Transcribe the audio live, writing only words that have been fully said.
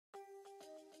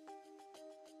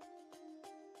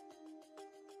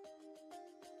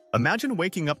Imagine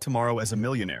waking up tomorrow as a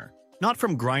millionaire, not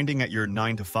from grinding at your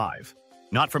 9 to 5,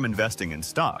 not from investing in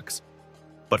stocks,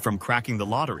 but from cracking the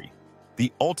lottery.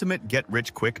 The ultimate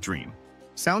get-rich-quick dream.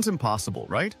 Sounds impossible,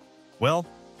 right? Well,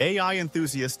 AI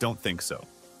enthusiasts don't think so.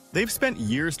 They've spent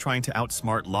years trying to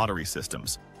outsmart lottery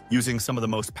systems, using some of the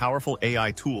most powerful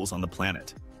AI tools on the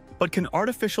planet. But can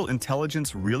artificial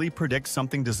intelligence really predict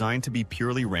something designed to be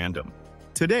purely random?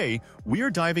 Today, we are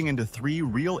diving into 3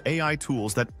 real AI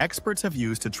tools that experts have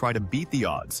used to try to beat the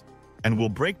odds, and we'll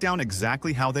break down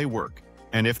exactly how they work,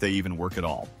 and if they even work at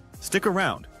all. Stick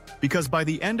around, because by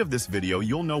the end of this video,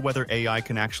 you'll know whether AI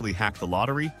can actually hack the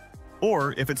lottery,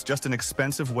 or if it's just an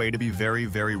expensive way to be very,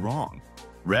 very wrong.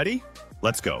 Ready?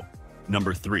 Let's go.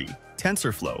 Number 3.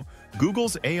 TensorFlow,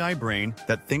 Google's AI brain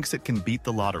that thinks it can beat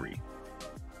the lottery.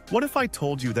 What if I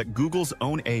told you that Google's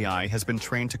own AI has been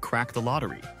trained to crack the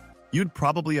lottery? You'd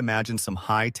probably imagine some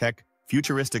high-tech,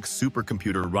 futuristic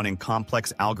supercomputer running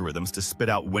complex algorithms to spit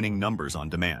out winning numbers on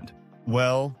demand.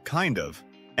 Well, kind of.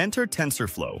 Enter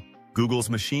TensorFlow, Google's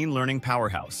machine learning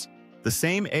powerhouse. The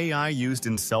same AI used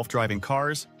in self-driving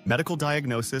cars, medical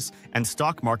diagnosis, and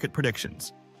stock market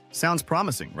predictions. Sounds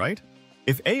promising, right?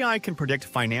 If AI can predict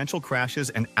financial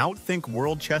crashes and outthink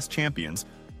world chess champions,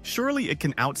 surely it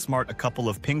can outsmart a couple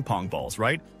of ping-pong balls,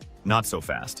 right? Not so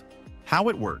fast. How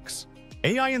it works.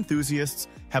 AI enthusiasts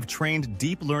have trained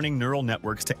deep learning neural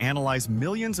networks to analyze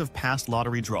millions of past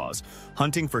lottery draws,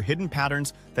 hunting for hidden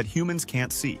patterns that humans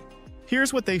can't see.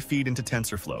 Here's what they feed into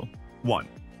TensorFlow. 1.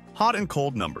 Hot and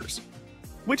cold numbers.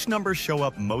 Which numbers show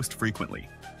up most frequently?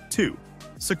 2.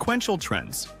 Sequential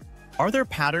trends. Are there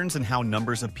patterns in how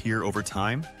numbers appear over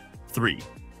time? 3.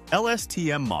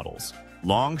 LSTM models.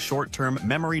 Long, short-term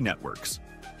memory networks.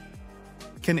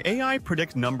 Can AI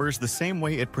predict numbers the same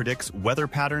way it predicts weather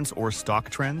patterns or stock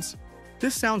trends?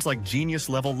 This sounds like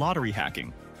genius-level lottery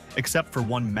hacking, except for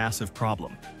one massive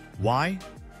problem. Why?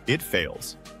 It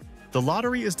fails. The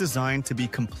lottery is designed to be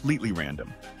completely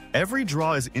random. Every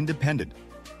draw is independent,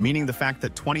 meaning the fact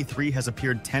that 23 has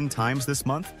appeared 10 times this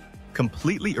month,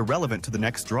 completely irrelevant to the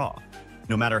next draw.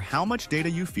 No matter how much data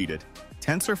you feed it,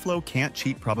 TensorFlow can't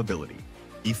cheat probability.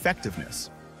 Effectiveness.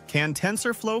 Can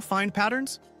TensorFlow find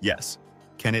patterns? Yes.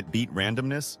 Can it beat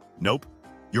randomness? Nope.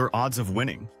 Your odds of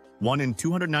winning, 1 in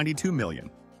 292 million,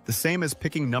 the same as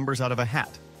picking numbers out of a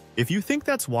hat. If you think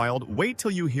that's wild, wait till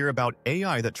you hear about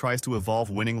AI that tries to evolve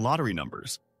winning lottery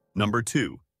numbers. Number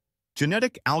 2.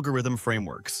 Genetic algorithm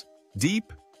frameworks.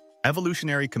 DEAP,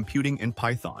 evolutionary computing in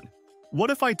Python. What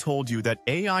if I told you that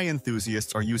AI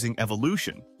enthusiasts are using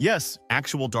evolution, yes,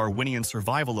 actual Darwinian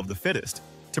survival of the fittest,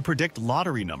 to predict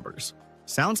lottery numbers?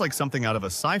 Sounds like something out of a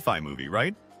sci-fi movie,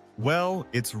 right? Well,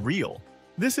 it's real.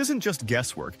 This isn't just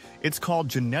guesswork, it's called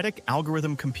genetic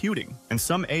algorithm computing, and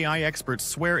some AI experts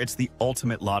swear it's the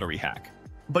ultimate lottery hack.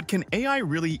 But can AI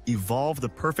really evolve the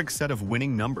perfect set of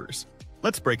winning numbers?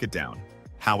 Let's break it down.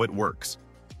 How it works.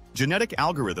 Genetic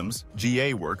algorithms,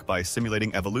 GA, work by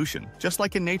simulating evolution, just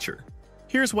like in nature.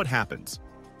 Here's what happens.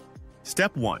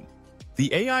 Step 1.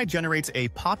 The AI generates a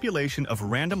population of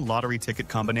random lottery ticket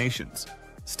combinations.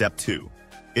 Step 2.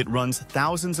 It runs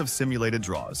thousands of simulated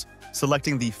draws,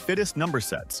 selecting the fittest number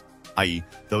sets, i.e.,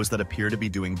 those that appear to be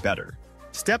doing better.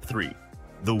 Step 3.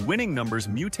 The winning numbers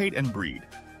mutate and breed,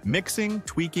 mixing,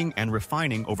 tweaking, and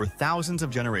refining over thousands of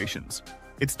generations.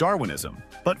 It's Darwinism,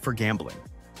 but for gambling.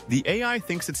 The AI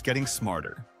thinks it's getting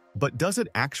smarter, but does it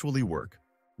actually work?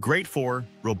 Great for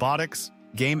robotics,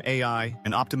 game AI,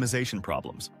 and optimization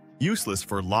problems. Useless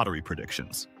for lottery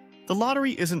predictions. The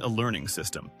lottery isn't a learning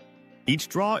system. Each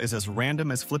draw is as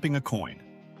random as flipping a coin.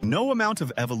 No amount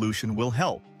of evolution will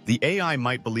help. The AI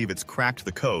might believe it's cracked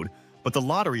the code, but the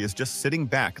lottery is just sitting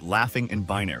back laughing in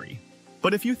binary.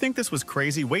 But if you think this was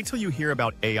crazy, wait till you hear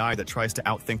about AI that tries to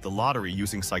outthink the lottery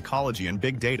using psychology and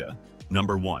big data.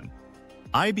 Number 1.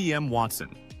 IBM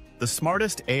Watson, the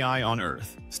smartest AI on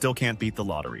Earth, still can't beat the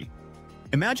lottery.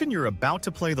 Imagine you're about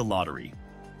to play the lottery,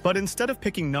 but instead of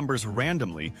picking numbers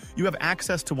randomly, you have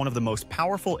access to one of the most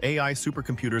powerful AI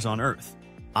supercomputers on Earth,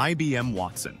 IBM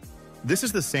Watson. This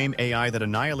is the same AI that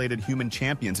annihilated human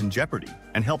champions in Jeopardy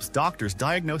and helps doctors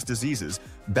diagnose diseases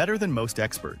better than most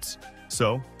experts.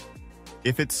 So,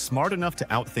 if it's smart enough to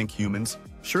outthink humans,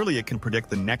 surely it can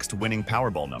predict the next winning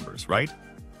Powerball numbers, right?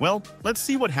 Well, let's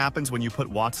see what happens when you put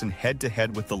Watson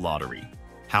head-to-head with the lottery.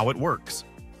 How it works.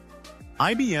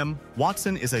 IBM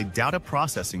Watson is a data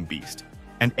processing beast,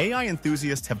 and AI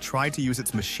enthusiasts have tried to use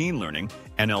its machine learning,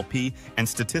 NLP, and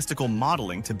statistical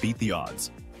modeling to beat the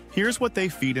odds. Here's what they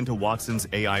feed into Watson's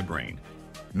AI brain.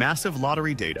 Massive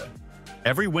lottery data.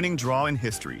 Every winning draw in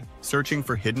history, searching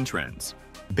for hidden trends.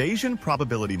 Bayesian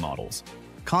probability models,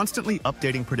 constantly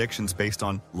updating predictions based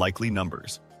on likely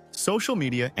numbers. social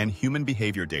media, and human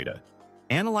behavior data,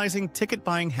 analyzing ticket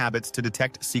buying habits to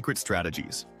detect secret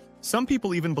strategies. Some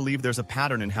people even believe there's a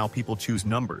pattern in how people choose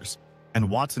numbers, and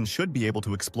Watson should be able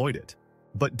to exploit it.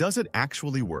 But does it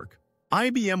actually work?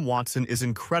 IBM Watson is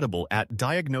incredible at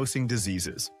diagnosing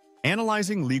diseases,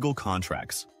 analyzing legal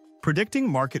contracts, predicting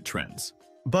market trends.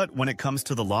 But when it comes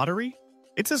to the lottery,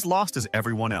 it's as lost as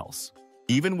everyone else.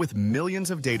 Even with millions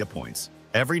of data points,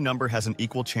 every number has an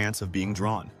equal chance of being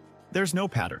drawn. There's no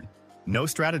pattern, no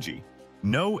strategy,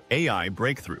 no AI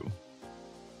breakthrough.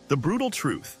 The brutal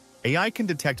truth: AI can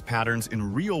detect patterns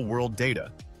in real-world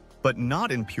data, but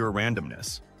not in pure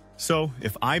randomness. So,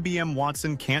 if IBM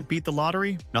Watson can't beat the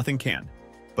lottery, nothing can.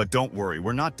 But don't worry,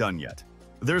 we're not done yet.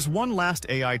 There's one last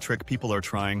AI trick people are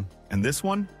trying, and this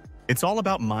one? It's all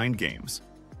about mind games.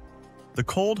 The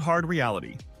cold, hard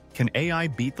reality: can AI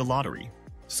beat the lottery?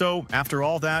 So, after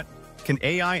all that, can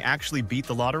AI actually beat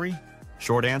the lottery?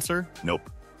 Short answer: nope.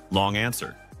 Long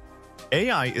answer: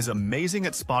 AI is amazing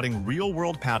at spotting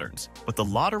real-world patterns, but the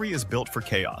lottery is built for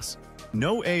chaos.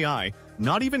 No AI,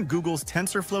 not even Google's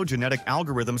TensorFlow genetic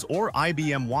algorithms or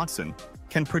IBM Watson,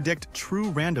 can predict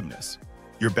true randomness.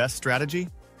 Your best strategy?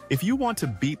 If you want to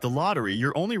beat the lottery,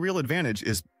 your only real advantage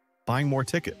is buying more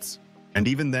tickets. And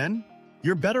even then,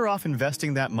 you're better off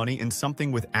investing that money in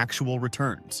something with actual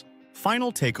returns.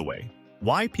 Final takeaway: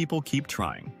 why people keep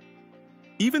trying.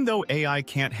 Even though AI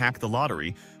can't hack the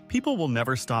lottery, people will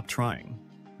never stop trying.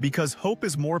 Because hope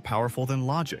is more powerful than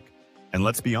logic. And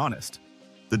let's be honest,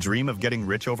 the dream of getting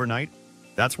rich overnight?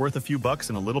 That's worth a few bucks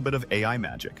and a little bit of AI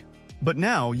magic. But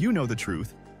now you know the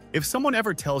truth. If someone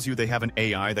ever tells you they have an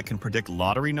AI that can predict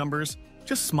lottery numbers,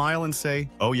 just smile and say,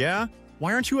 "Oh yeah?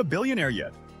 Why aren't you a billionaire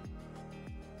yet?"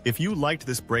 If you liked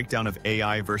this breakdown of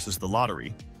AI versus the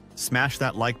lottery, smash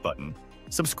that like button,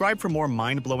 subscribe for more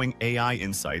mind-blowing AI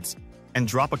insights, and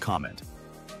drop a comment.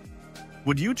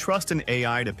 Would you trust an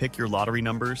AI to pick your lottery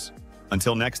numbers?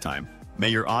 Until next time, may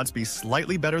your odds be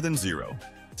slightly better than zero.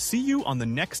 See you on the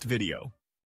next video.